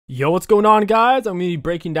Yo, what's going on, guys? I'm going to be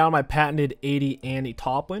breaking down my patented 80 Annie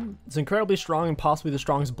Toplin. It's incredibly strong and possibly the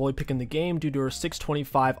strongest bully pick in the game due to her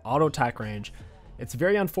 625 auto attack range. It's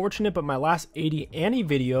very unfortunate, but my last 80 Annie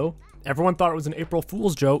video, everyone thought it was an April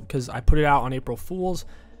Fool's joke because I put it out on April Fool's.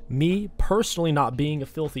 Me, personally, not being a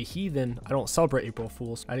filthy heathen, I don't celebrate April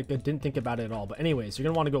Fools. I didn't think about it at all. But anyways, you're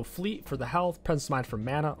going to want to go Fleet for the health, Presence of Mind for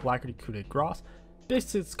mana, Alacrity, Coup de Grace.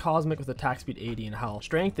 Basics Cosmic with attack speed 80 and health.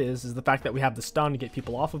 Strength is the fact that we have the stun to get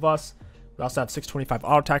people off of us. We also have 625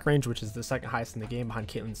 auto attack range, which is the second highest in the game behind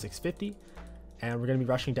Caitlyn's 650. And we're going to be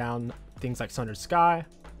rushing down things like Sundered Sky,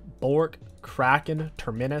 Bork, Kraken,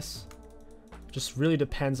 Terminus. Just really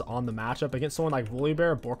depends on the matchup. Against someone like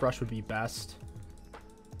Volibear, Bork Rush would be best.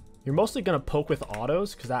 You're mostly going to poke with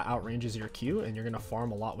autos because that outranges your Q, and you're going to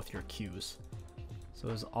farm a lot with your Qs. So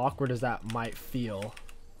as awkward as that might feel,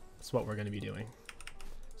 that's what we're going to be doing.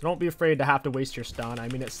 So don't be afraid to have to waste your stun. I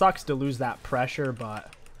mean, it sucks to lose that pressure,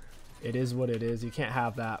 but it is what it is. You can't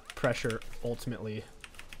have that pressure ultimately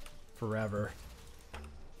forever.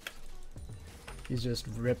 He's just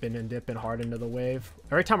ripping and dipping hard into the wave.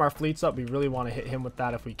 Every time our fleet's up, we really want to hit him with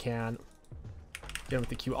that if we can. Get him with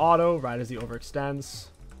the Q auto right as he overextends.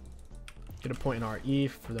 Get a point in our E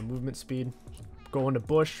for the movement speed. Go into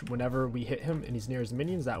bush whenever we hit him and he's near his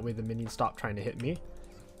minions. That way the minions stop trying to hit me.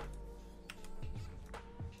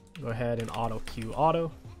 Go ahead and auto Q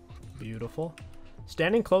auto. Beautiful.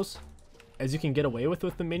 Standing close as you can get away with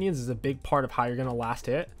the minions is a big part of how you're going to last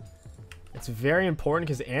hit. It's very important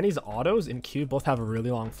because Annie's autos and Q both have a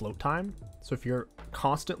really long float time. So if you're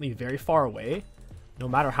constantly very far away, no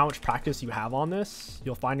matter how much practice you have on this,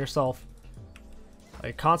 you'll find yourself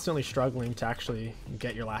like constantly struggling to actually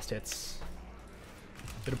get your last hits.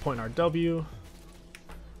 Get a point in our W.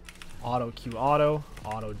 Auto Q auto.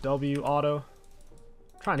 Auto W auto.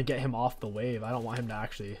 Trying to get him off the wave. I don't want him to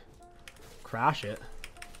actually crash it.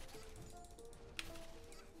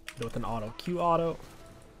 Go with an auto Q auto.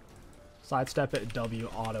 Sidestep it. W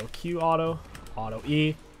auto Q auto. Auto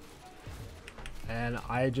E. And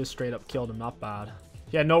I just straight up killed him. Not bad.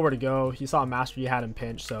 He had nowhere to go. He saw Master Yi had him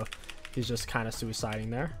pinched, so he's just kind of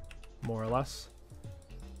suiciding there, more or less.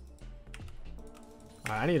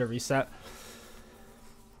 Alright, I need a reset.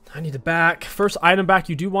 I need the back. First item back,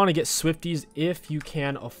 you do want to get Swifties if you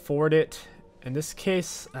can afford it. In this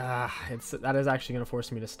case, that is actually going to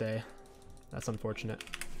force me to stay. That's unfortunate.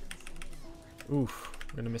 Oof,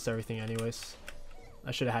 we're going to miss everything anyways.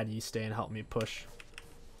 I should have had Yi stay and help me push.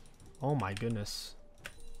 Oh my goodness.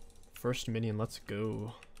 First minion, let's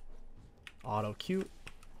go. Auto Q.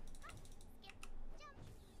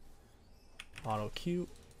 Auto Q.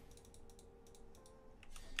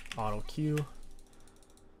 Auto Q.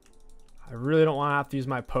 I really don't want to have to use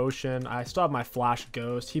my potion. I still have my flash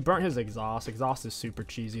ghost. He burnt his exhaust. Exhaust is super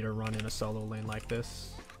cheesy to run in a solo lane like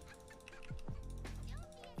this.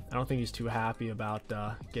 I don't think he's too happy about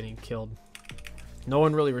getting killed. No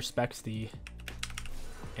one really respects the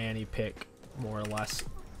Annie pick, more or less.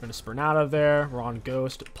 We're going to sprint out of there. We're on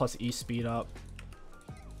ghost plus E speed up.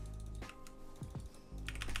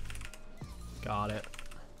 Got it.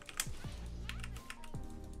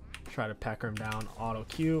 Try to pecker him down. Auto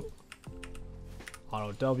Q.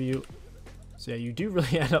 Auto W. So yeah, you do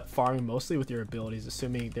really end up farming mostly with your abilities,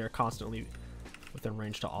 assuming they're constantly within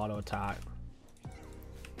range to auto attack.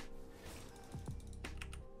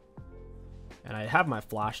 And I have my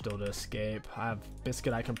flash still to escape. I have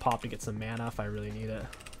Biscuit I can pop to get some mana if I really need it.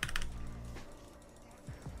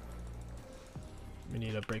 We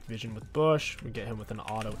need to break vision with Bush. We get him with an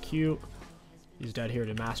auto Q. He's dead here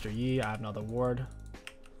to Master Yi. I have another ward.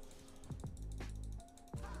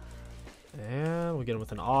 And we'll get him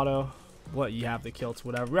with an auto. What, you have the kills,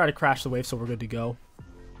 whatever. We already crashed the wave, so we're good to go.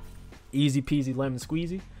 Easy peasy lemon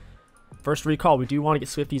squeezy. First recall, we do want to get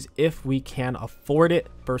Swifties if we can afford it.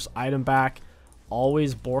 First item back.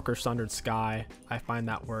 Always Bork or Sundered Sky. I find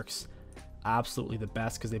that works absolutely the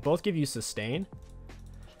best because they both give you sustain.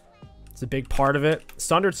 It's a big part of it.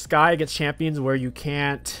 Sundered Sky against champions where you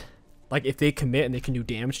can't, like if they commit and they can do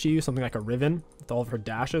damage to you, something like a Riven with all of her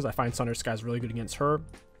dashes. I find Sundered Sky is really good against her.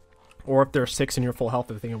 Or if they're 6 and you're full health,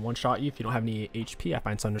 they can one-shot you. If you don't have any HP, I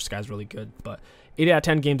find Sundered Sky is really good. But 8 out of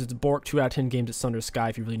 10 games it's Bork, 2 out of 10 games it's Sundered Sky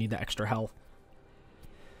if you really need that extra health.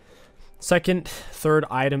 Second, third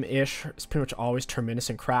item-ish is pretty much always Terminus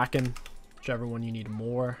and Kraken. Whichever one you need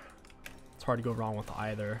more. It's hard to go wrong with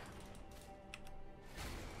either.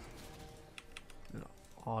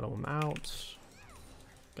 Auto him out.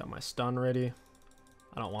 Got my stun ready.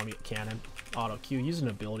 I don't want to get cannon. Auto Q, use an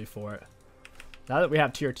ability for it. Now that we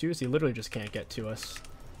have tier 2s, he literally just can't get to us.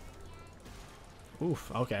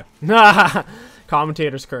 Oof, okay.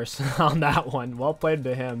 Commentator's curse on that one. Well played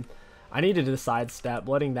to him. I needed to sidestep.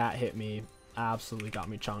 Letting that hit me absolutely got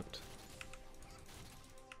me chunked.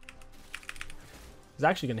 He's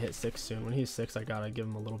actually going to hit 6 soon. When he's 6, I gotta give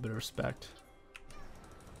him a little bit of respect.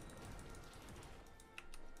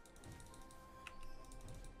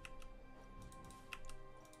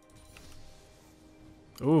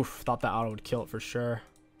 Oof, thought that auto would kill it for sure.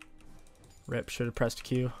 Rip, should have pressed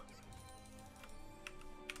Q.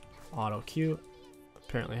 Auto Q.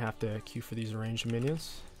 Apparently have to Q for these ranged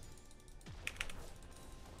minions.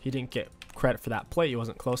 He didn't get credit for that plate. He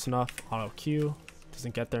wasn't close enough. Auto Q.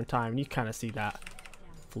 Doesn't get there in time. And you kind of see that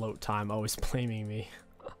float time always blaming me.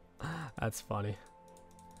 That's funny.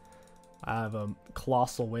 I have a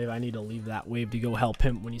colossal wave. I need to leave that wave to go help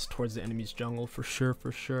him when he's towards the enemy's jungle. For sure,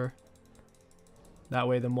 for sure. That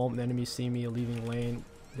way the moment the enemies see me leaving lane,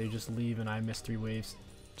 they just leave and I miss 3 waves.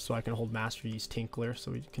 So I can hold Master Yi's Tinkler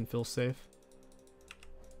so we can feel safe.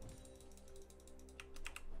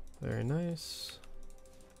 Very nice.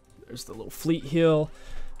 There's the little fleet heal.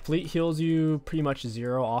 Fleet heals you pretty much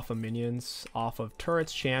 0 off of minions. Off of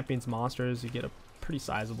turrets, champions, monsters, you get a pretty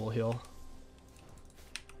sizable heal.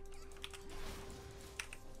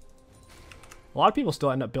 A lot of people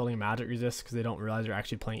still end up building magic resist because they don't realize you're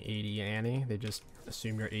actually playing AD Annie. They just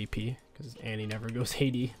assume you're AP because Annie never goes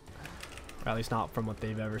AD. Or at least not from what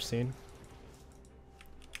they've ever seen.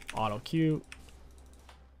 Auto Q.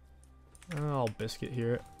 I'll biscuit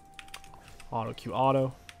here. Auto Q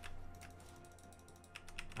auto.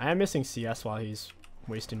 I am missing CS while he's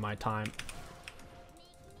wasting my time.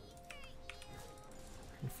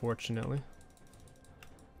 Unfortunately.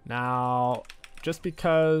 Now, just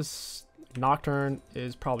because Nocturne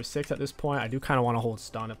is probably 6 at this point, I do kind of want to hold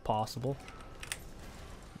stun if possible.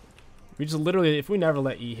 We just literally, if we never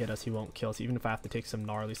let E hit us, he won't kill us, even if I have to take some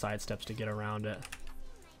gnarly side steps to get around it.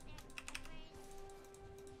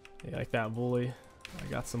 Yeah, like that, bully.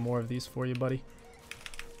 I got some more of these for you, buddy.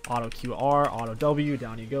 Auto QR, auto W,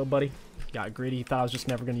 down you go, buddy. Got greedy, thought I was just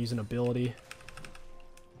never going to use an ability.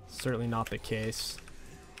 Certainly not the case.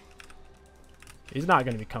 He's not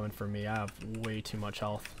going to be coming for me. I have way too much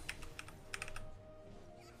health.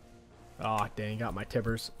 Oh, dang, got my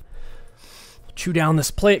tibbers. Chew down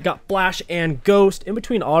this plate, got Flash and Ghost. In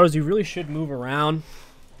between autos, you really should move around,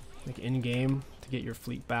 like in-game, to get your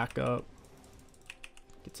fleet back up.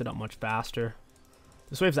 Gets it up much faster.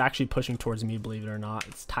 This wave's actually pushing towards me, believe it or not.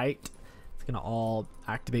 It's tight. It's going to all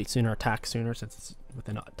activate sooner, attack sooner, since it's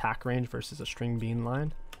within attack range versus a string bean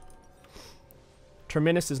line.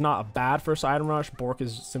 Terminus is not a bad first item rush. Bork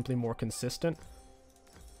is simply more consistent.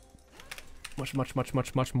 Much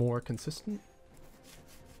more consistent.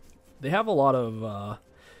 They have a lot of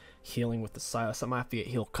healing with the Sylas. I might have to get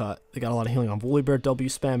heal cut. They got a lot of healing on Volibear, W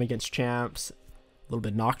spam against champs. A little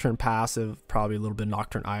bit Nocturne passive, probably a little bit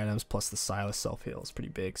Nocturne items, plus the Sylas self-heal is pretty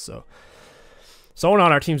big. So someone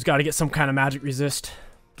on our team's got to get some kind of magic resist.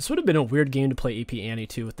 This would have been a weird game to play AP Annie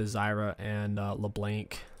too with the Zyra and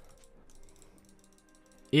LeBlanc.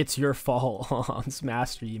 It's your fault on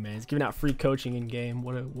Master Yi, man. He's giving out free coaching in game.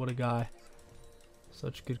 What a guy.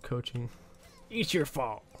 Such good coaching. It's your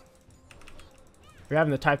fault. If you're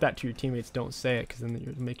having to type that to your teammates, don't say it, because then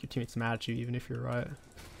you'll make your teammates mad at you, even if you're right.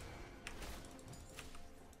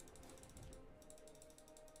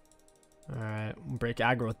 Alright, break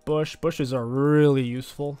aggro with Bush. Bushes are really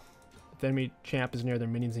useful. If the enemy champ is near their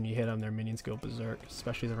minions and you hit them, their minions go berserk,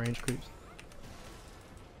 especially the range creeps.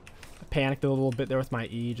 I panicked a little bit there with my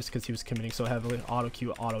E just because he was committing so heavily. Auto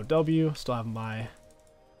Q, auto W. Still have my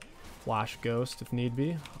Flash Ghost if need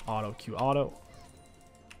be. Auto Q auto.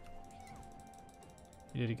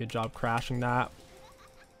 You did a good job crashing that.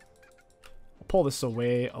 I'll pull this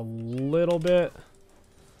away a little bit.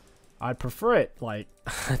 I'd prefer it, like,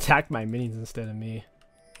 attack my minions instead of me.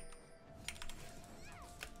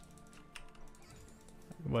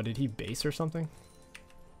 What, did he base or something?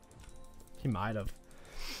 He might have.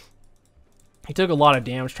 He took a lot of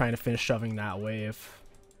damage trying to finish shoving that wave.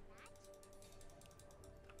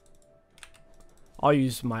 I'll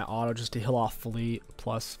use my auto just to heal off Fleet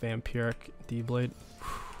plus Vampiric D-Blade.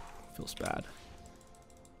 Feels bad.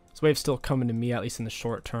 This wave's still coming to me, at least in the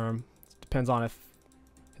short term. Depends on if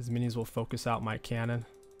his minions will focus out my cannon.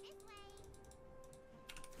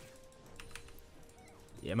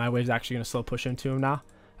 Yeah, my wave's actually going to slow push into him now.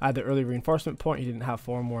 I had the early reinforcement point. He didn't have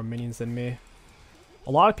 4 more minions than me.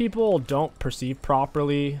 A lot of people don't perceive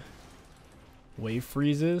properly wave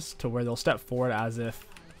freezes to where they'll step forward as if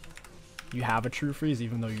you have a true freeze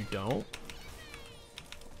even though you don't.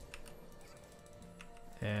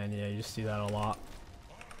 And yeah, you just see that a lot.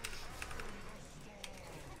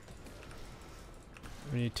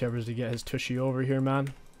 We need Tibbers to get his tushy over here,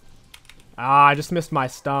 man. Ah, I just missed my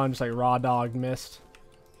stun, just like Raw Dog missed.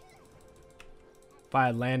 If I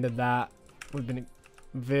had landed that, would have been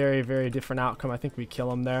a very, very different outcome. I think we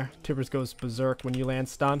kill him there. Tibbers goes berserk when you land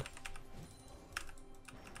stun.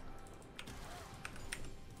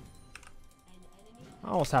 I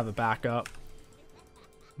almost have a backup.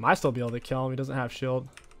 Might still be able to kill him. He doesn't have shield.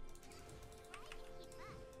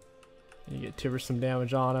 You get Tibbers some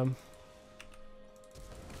damage on him.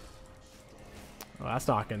 Oh, that's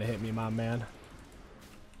not going to hit me, my man.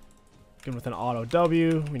 Good with an auto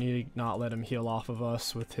W. We need to not let him heal off of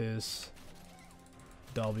us with his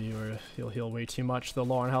W, or he'll heal way too much the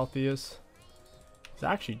lower on health he is. He's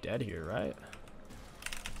actually dead here, right?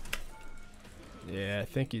 Yeah, I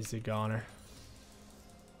think he's a goner.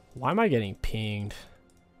 Why am I getting pinged?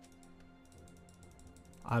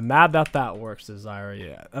 I'm mad that that works, Zyra.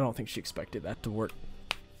 Yeah, I don't think she expected that to work.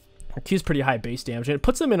 Her Q's pretty high base damage, and it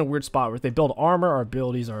puts them in a weird spot where if they build armor, our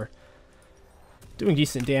abilities are doing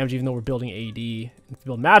decent damage, even though we're building AD. If we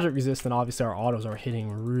build magic resist, then obviously our autos are hitting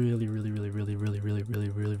really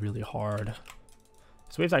hard.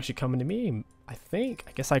 This wave's actually coming to me, I think.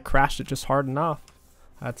 I guess I crashed it just hard enough.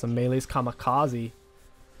 I had some melee's kamikaze.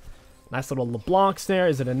 Nice little LeBlanc snare.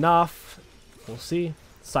 Is it enough? We'll see.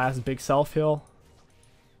 Sylas' big self-heal.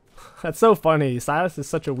 That's so funny. Sylas is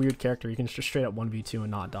such a weird character. You can just straight up 1v2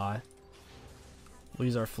 and not die. We'll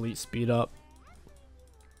use our fleet speed up.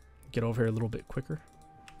 Get over here a little bit quicker.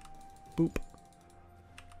 Boop.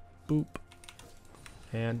 Boop.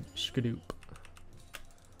 And skadoop.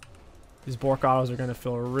 These Bork autos are going to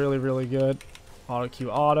feel really good. Auto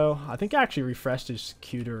Q auto. I think I actually refreshed his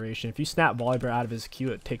Q duration. If you snap Volibear out of his Q,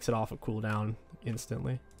 it takes it off a cooldown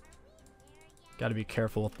instantly. Got to be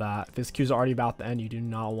careful with that. If his Q's already about to end, you do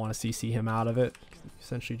not want to CC him out of it.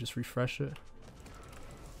 Essentially just refresh it.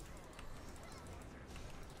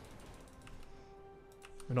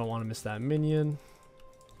 We don't want to miss that minion.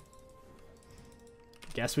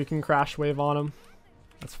 Guess we can crash wave on him.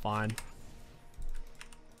 That's fine.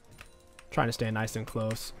 Trying to stay nice and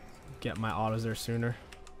close. Get my autos there sooner.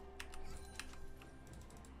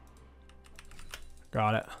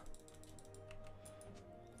 Got it.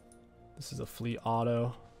 This is a fleet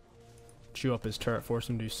auto. Chew up his turret, force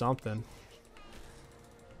him to do something.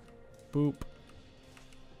 Boop.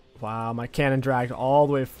 Wow, my cannon dragged all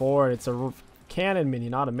the way forward. It's a cannon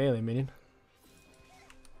minion, not a melee minion.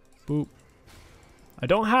 Boop. I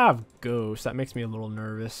don't have Ghost. That makes me a little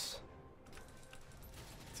nervous.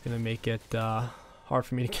 It's going to make it hard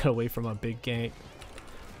for me to get away from a big gank.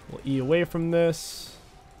 We'll E away from this.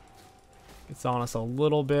 It's on us a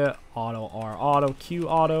little bit. Auto R, auto Q,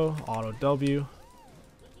 auto W.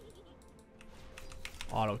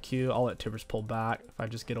 Auto Q. I'll let Tibbers pull back. If I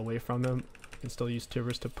just get away from him, I can still use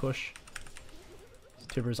Tibbers to push.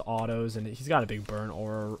 Tibbers autos, and he's got a big burn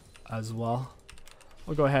aura as well.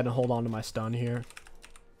 I'll go ahead and hold on to my stun here.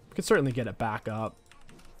 We could certainly get it back up.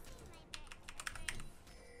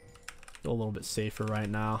 Feel a little bit safer right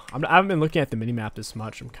now. I haven't been looking at the minimap this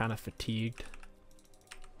much. I'm kind of fatigued.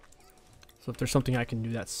 So if there's something I can do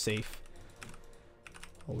that's safe,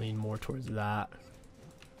 I'll lean more towards that.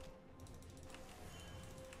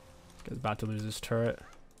 This guy's about to lose his turret.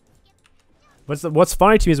 What's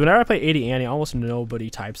funny to me is whenever I play AD Annie, almost nobody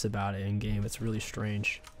types about it in game. It's really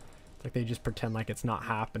strange. Like they just pretend like it's not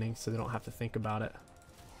happening, so they don't have to think about it.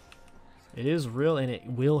 It is real, and it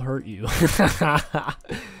will hurt you.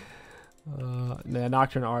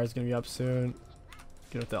 Nocturne R is gonna be up soon.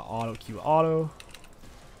 Get with the auto Q auto.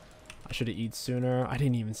 I should have E'd sooner. I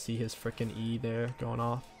didn't even see his freaking E there going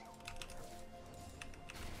off.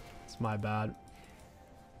 It's my bad.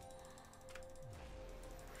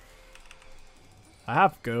 I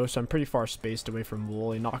have Ghost. I'm pretty far spaced away from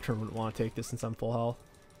Wooly. Nocturne wouldn't want to take this since I'm full health.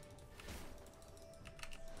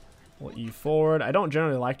 We'll E forward. I don't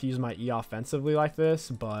generally like to use my E offensively like this,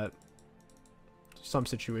 but some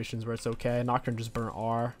situations where it's okay. Nocturne just burnt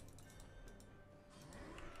R.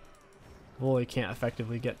 Wooly can't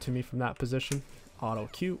effectively get to me from that position. Auto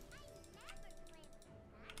Q.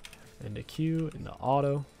 Into Q, into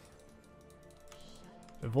auto.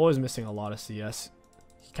 If Wooly's missing a lot of CS,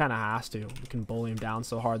 he kind of has to. We can bully him down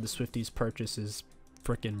so hard. The Swifties purchase is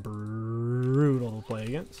freaking brutal to play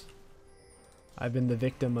against. I've been the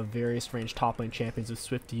victim of various ranged top lane champions with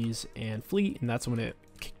Swifties and Fleet, and that's when it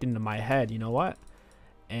kicked into my head. You know what?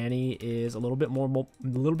 Annie is a little bit more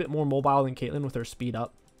mobile than Caitlyn with her speed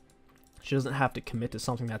up. She doesn't have to commit to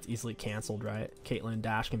something that's easily canceled, right? Caitlyn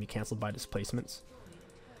dash can be canceled by displacements.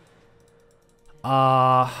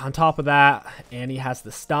 On top of that, Annie has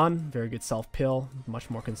the stun. Very good self-pill.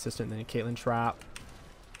 Much more consistent than a Caitlyn trap.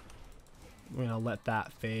 We're gonna let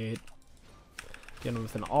that fade. Get him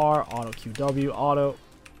with an R, auto QW,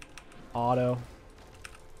 auto.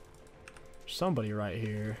 Somebody right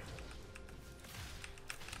here.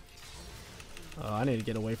 Oh, I need to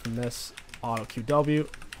get away from this. Auto QW.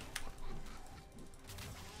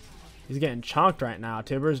 He's getting chunked right now,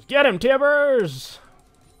 Tibbers. Get him, Tibbers!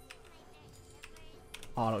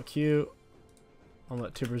 Auto Q. I'll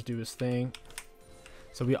let Tibbers do his thing.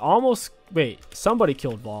 So we almost... Wait, somebody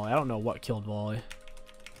killed Volley. I don't know what killed Volley.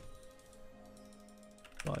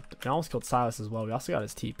 But we almost killed Sylas as well. We also got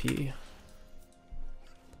his TP.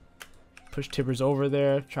 Push Tibbers over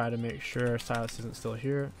there. Try to make sure Sylas isn't still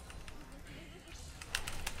here.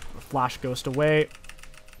 Flash Ghost away.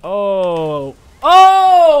 Oh!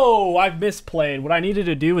 Oh! I've misplayed. What I needed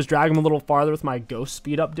to do was drag him a little farther with my Ghost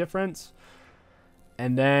speed up difference.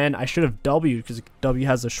 And then I should have W'd because W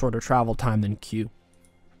has a shorter travel time than Q.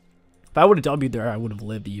 If I would have W'd there, I would have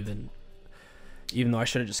lived even though I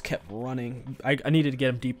should have just kept running. I needed to get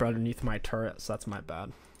him deeper underneath my turret, so that's my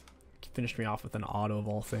bad. He finished me off with an auto of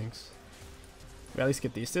all things. We at least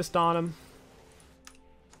get the assist on him.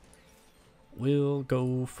 We'll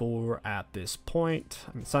go for at this point.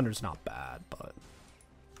 I mean, Sunder's not bad, but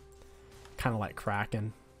kind of like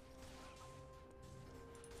Kraken.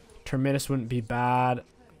 Terminus wouldn't be bad.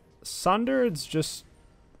 Sunder's just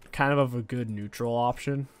kind of a good neutral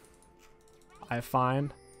option, I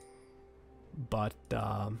find. But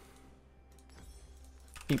I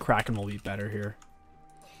think Kraken will be better here.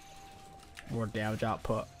 More damage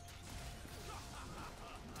output.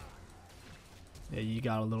 Yeah, you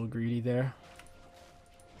got a little greedy there.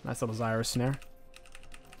 Nice little Zyra snare.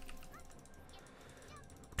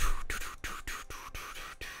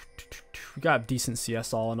 We got decent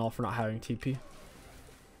CS all in all for not having TP.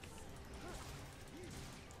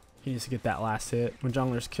 He needs to get that last hit. When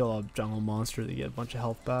junglers kill a jungle monster, they get a bunch of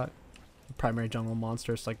health back. Primary jungle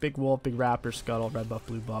monsters like Big Wolf, Big Raptor, Scuttle, Red Buff,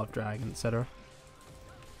 Blue Buff, Dragon, etc.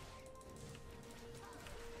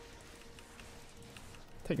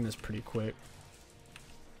 Taking this pretty quick.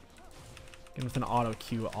 Getting with an auto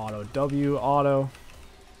Q, auto W, auto.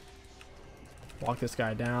 Walk this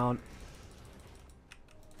guy down.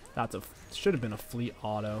 That's a should have been a fleet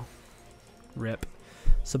auto. Rip.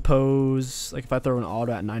 Suppose, like if I throw an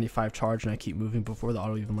auto at 95 charge and I keep moving before the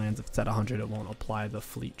auto even lands, if it's at 100 it won't apply the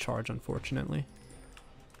fleet charge, unfortunately.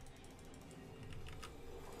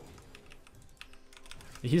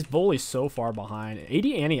 He's Volley so far behind. AD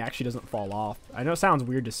Annie actually doesn't fall off. I know it sounds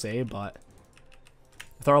weird to say, but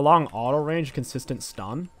with our long auto range, consistent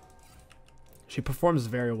stun, she performs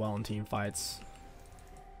very well in team fights.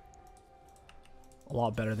 A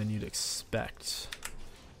lot better than you'd expect.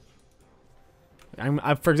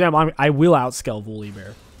 For example, I will outscale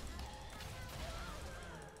Volibear.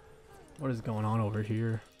 What is going on over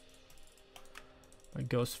here? My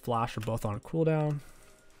Ghost Flash are both on cooldown.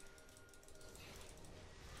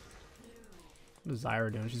 What is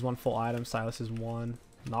Zyra doing? She's one full item. Sylas is one.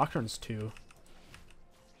 Nocturne's two.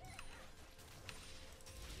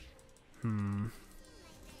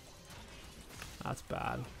 That's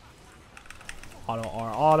bad. Auto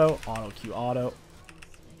R auto. Auto Q auto.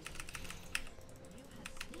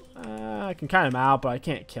 I can kite him out, but I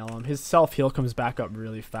can't kill him. His self-heal comes back up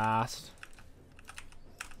really fast.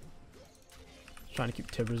 Trying to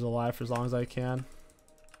keep Tibbers alive for as long as I can.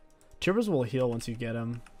 Tibbers will heal once you get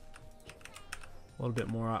him a little bit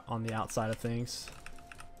more on the outside of things.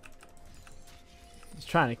 He's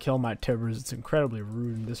trying to kill my Tibbers. It's incredibly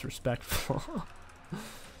rude and disrespectful.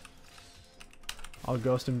 I'll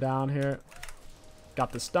ghost him down here.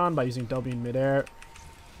 Got the stun by using W in midair.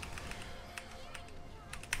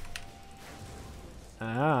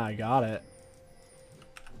 Ah, I got it.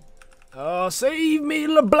 Oh, save me,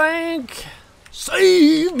 LeBlanc!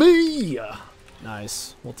 Save me!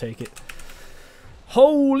 Nice. We'll take it.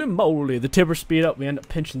 Holy moly. The Tibber speed up. We end up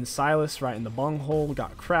pinching Sylas right in the bunghole. We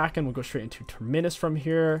got Kraken. We'll go straight into Terminus from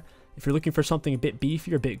here. If you're looking for something a bit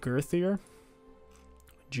beefier, a bit girthier,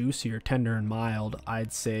 juicier, tender, and mild,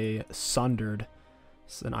 I'd say Sundered.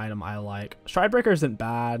 It's an item I like. Stridebreaker isn't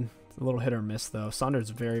bad. A little hit or miss though. Sunder's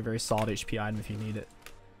a very, very solid HP item if you need it.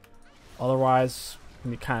 Otherwise,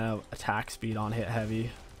 gonna be kind of attack speed on hit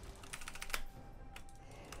heavy.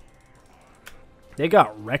 They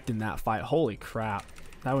got wrecked in that fight. Holy crap.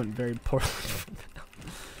 That went very poorly.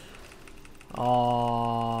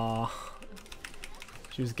 Aww.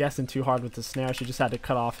 She was guessing too hard with the snare. She just had to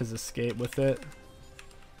cut off his escape with it.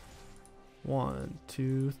 1,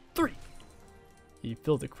 2, 3. You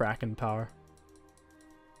feel the Kraken power.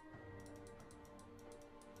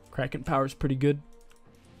 Kraken power is pretty good.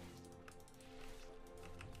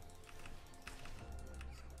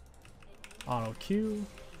 Auto Q.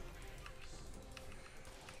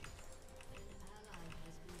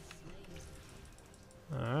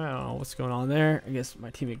 Alright, I don't know what's going on there. I guess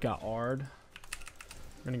my teammate got R'd.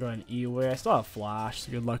 I'm gonna go ahead and E away. I still have Flash,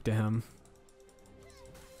 so good luck to him.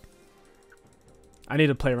 I need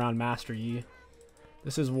to play around Master Yi.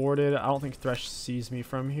 This is warded. I don't think Thresh sees me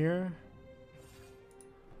from here.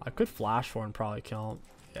 I could Flash for and probably kill him.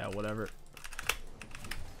 Yeah, whatever.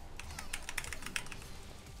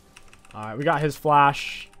 Alright, we got his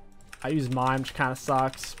Flash. I use Mime, which kind of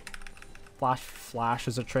sucks. Flash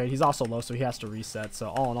is a trade. He's also low, so he has to reset. So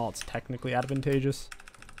all in all, it's technically advantageous.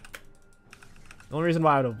 The only reason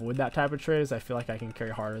why I would avoid that type of trade is I feel like I can carry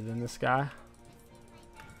harder than this guy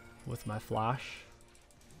with my Flash.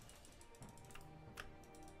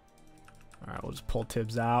 Alright, we'll just pull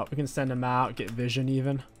Tibbs out. We can send him out, get vision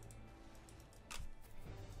even.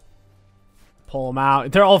 Pull him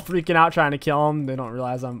out. They're all freaking out trying to kill him. They don't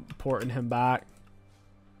realize I'm porting him back.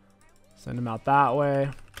 Send him out that way.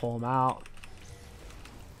 Pull him out.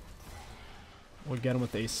 We'll get him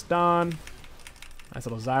with a stun. Nice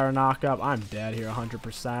little Zyra knockup. I'm dead here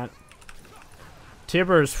 100%.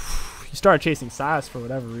 Tibbers, he started chasing Sylas for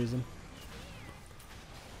whatever reason.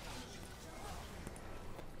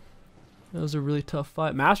 That was a really tough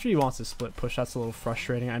fight. Master Yi wants to split push. That's a little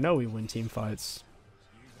frustrating. I know we win team fights.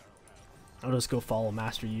 I'll just go follow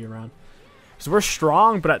Master Yi around. So we're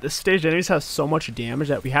strong, but at this stage, enemies have so much damage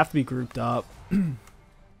that we have to be grouped up.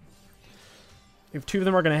 If two of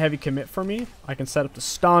them are going to heavy commit for me, I can set up the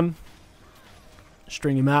stun,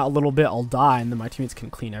 string him out a little bit, I'll die, and then my teammates can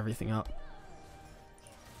clean everything up.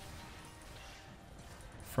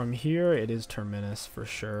 From here, it is Terminus for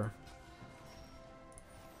sure.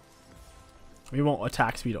 We won't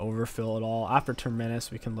attack speed overfill at all. After Terminus,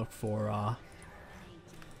 we can look for...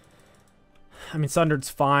 I mean, Sundered's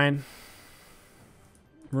fine.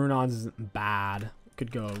 Runon's isn't bad.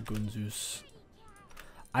 Could go Gunzus.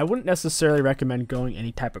 I wouldn't necessarily recommend going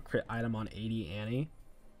any type of crit item on 80 Annie,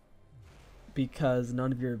 because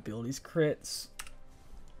none of your abilities crits.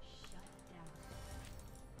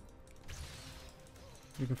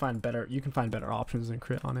 You can find better options than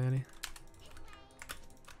crit on Annie.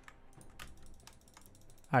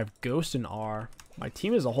 I have Ghost and R. My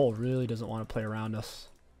team as a whole really doesn't want to play around us.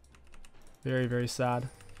 Very, very sad.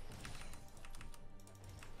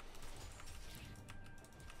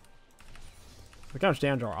 Look how much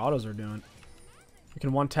damage our autos are doing. We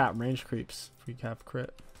can one-tap range creeps if we have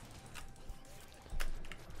crit.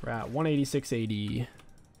 We're at 186 AD.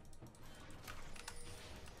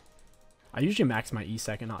 I usually max my E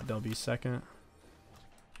second, not W second.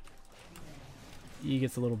 E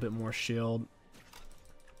gets a little bit more shield.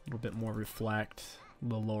 A little bit more reflect. A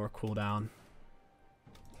little lower cooldown.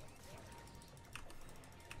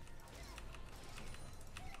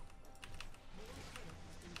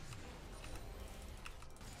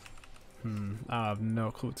 I have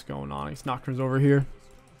no clue what's going on. He's Nocturne's over here.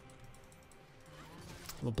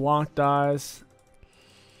 LeBlanc dies.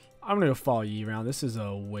 I'm gonna go follow Yi around. This is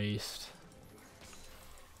a waste.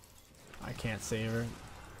 I can't save her.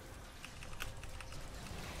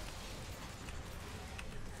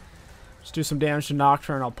 Just do some damage to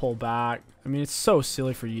Nocturne. I'll pull back. I mean, it's so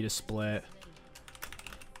silly for Yi to split.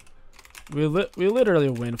 We literally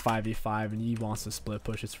win 5v5 and Yi wants to split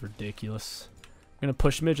push. It's ridiculous. I'm going to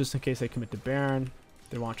push mid just in case they commit to Baron.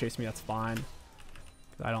 If they want to chase me, that's fine.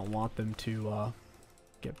 I don't want them to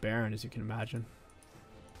get Baron, as you can imagine.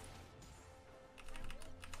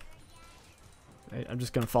 I'm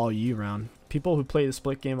just going to follow Yi around. People who play the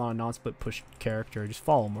split game on a non-split push character, just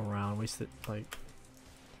follow him around. Waste it, like...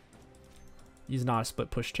 He's not a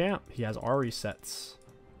split push champ. He has R resets.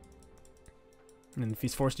 And if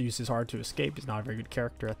he's forced to use his hard to escape, he's not a very good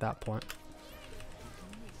character at that point.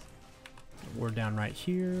 We're down right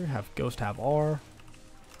here. Have Ghost have R.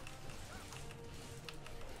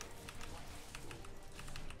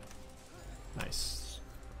 Nice.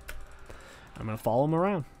 I'm gonna follow him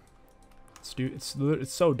around.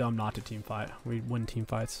 It's so dumb not to team fight. We win team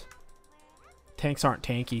fights. Tanks aren't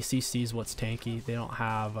tanky. CC's what's tanky. They don't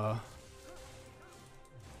have a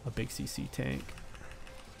big CC tank.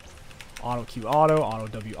 Auto Q auto, auto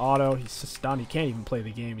W auto. He's stunned. He can't even play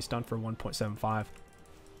the game. He's stunned for 1.75.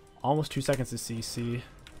 Almost 2 seconds to CC.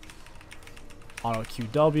 Auto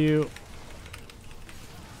QW.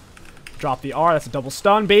 Drop the R. That's a double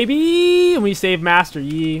stun, baby. And we save Master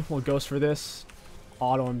Yi. We'll Ghost for this.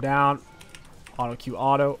 Auto him down. Auto Q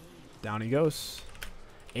auto. Down he goes.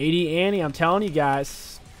 80 Annie. I'm telling you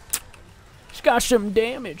guys. She's got some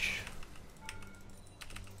damage.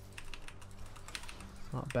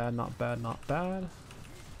 Not bad, not bad, not bad.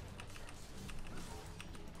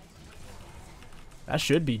 That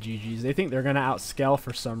should be GG's. They think they're going to outscale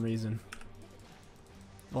for some reason.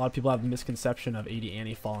 A lot of people have a misconception of 80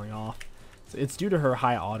 Annie falling off. So it's due to her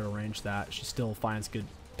high auto range that she still finds good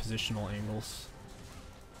positional angles.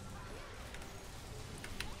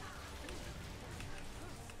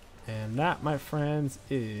 And that, my friends,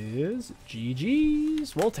 is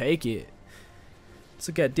GG's. We'll take it. Let's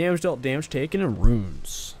look at damage dealt, damage taken, and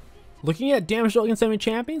runes. Looking at damage dealt against enemy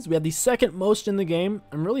champions, we had the second most in the game.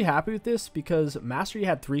 I'm really happy with this because Mastery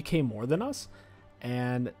had 3k more than us.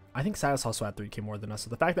 And I think Silas also had 3k more than us. So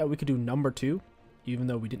the fact that we could do number 2, even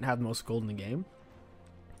though we didn't have the most gold in the game,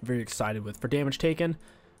 I'm very excited with. For damage taken,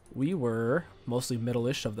 we were mostly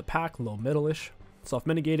middle-ish of the pack, low middle-ish,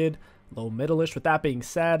 self-mitigated, low middle-ish. With that being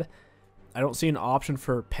said, I don't see an option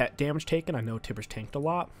for pet damage taken. I know Tipper's tanked a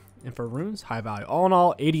lot. And for runes, high value. All in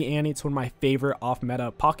all, 80 Annie, it's one of my favorite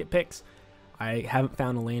off-meta pocket picks. I haven't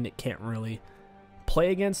found a lane it can't really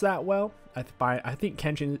play against that well. I think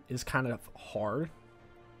Kenshin is kind of hard.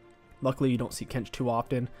 Luckily, you don't see Kench too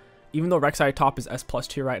often. Even though Rek'Sai top is S+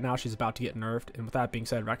 tier right now, she's about to get nerfed. And with that being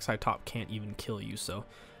said, Rek'Sai top can't even kill you. So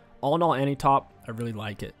all in all, Annie top, I really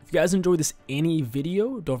like it. If you guys enjoyed this Annie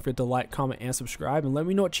video, don't forget to like, comment, and subscribe. And let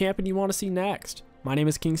me know what champion you want to see next. My name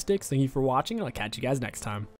is King Stix. Thank you for watching, and I'll catch you guys next time.